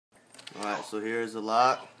Alright, so here's the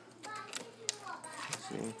lock.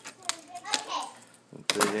 See?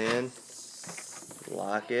 Put it in,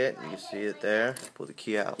 lock it, you can see it there, pull the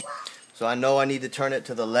key out. So I know I need to turn it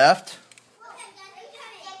to the left.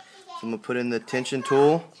 So I'm going to put in the tension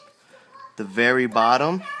tool, the very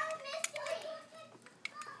bottom,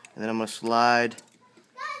 and then I'm going to slide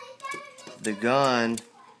the gun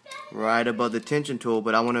right above the tension tool,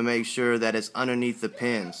 but I want to make sure that it's underneath the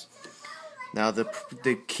pins. Now the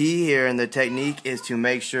key here and the technique is to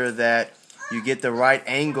make sure that you get the right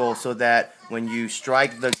angle so that when you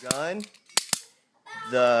strike the gun,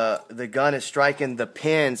 the gun is striking the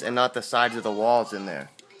pins and not the sides of the walls in there.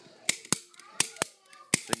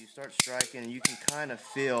 So you start striking and you can kind of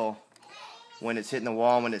feel when it's hitting the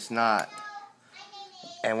wall and when it's not.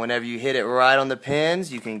 And whenever you hit it right on the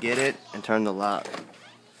pins, you can get it and turn the lock.